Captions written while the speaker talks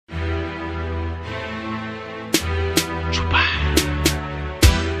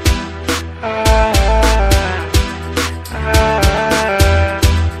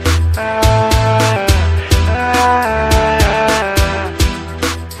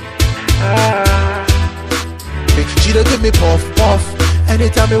give me puff, puff.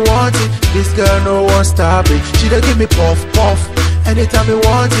 Anytime me want it, this girl no one stop it. She dey give me puff, puff. Anytime me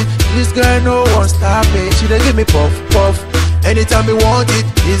want it, this girl no one stop it. She dey give me puff, puff. Anytime me want it,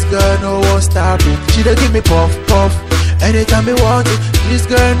 this girl no one stop it. She dey give me puff, puff. Anytime me want it, this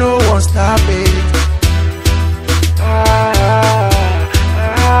girl no one stop it.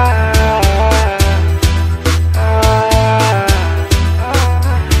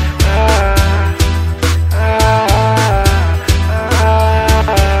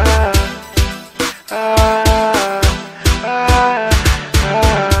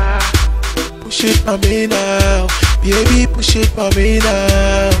 Push it for me now, baby, push it for me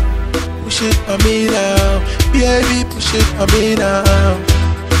now. Push it for me now, baby, push it for me now.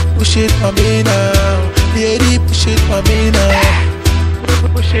 Push it for me now, baby, push it for me now.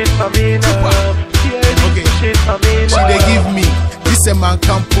 Push it for me now, baby, push it for me now. She dey give me this a man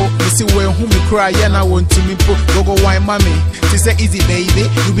campo. Me see when who me cry and I want to me po. Go wine mommy, she say easy baby,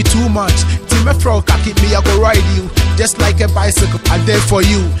 you be too much. Till me frog kick me, I go ride you just like a bicycle. I'm there for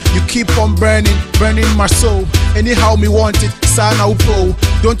you. You keep on burning, burning my soul. Anyhow me want it, sana upo.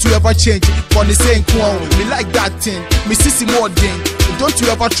 Don't you ever change it for the same quo. Me like that thing, me see more thing. Don't you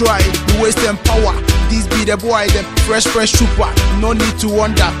ever try it, you waste them power. This be the boy, them fresh chupa. No need to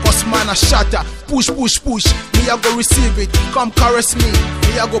wonder, cause man a shatter. Push, push, push, me I go receive it. Come caress me,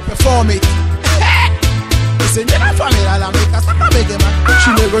 me I go perform it. She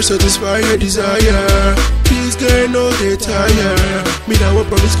never satisfy your desire. This girl no get tired. Me now will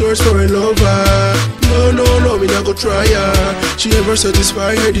promise girls for a lover. No, no, no, me not go try her. She never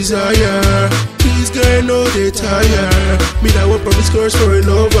satisfy her desire. This girl no get tired. Me now will promise girls for a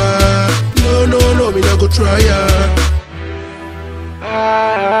lover. No, no, no, me not go try her.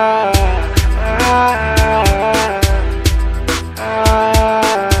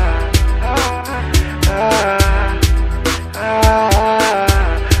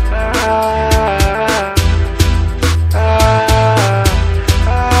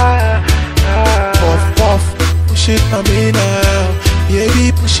 Push it for me now,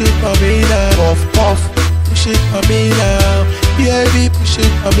 baby, push it for me now. Puff, puff, push it for me now, baby, push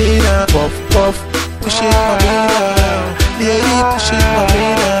it for me now. Puff, puff, push it for me now, baby, push it for me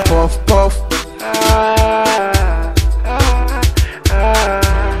now. Puff, puff.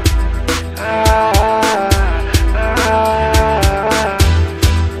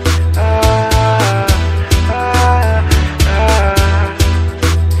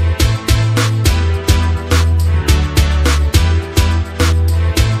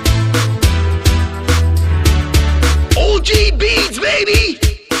 Beats, baby.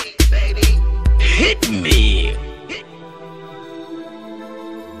 Hit me.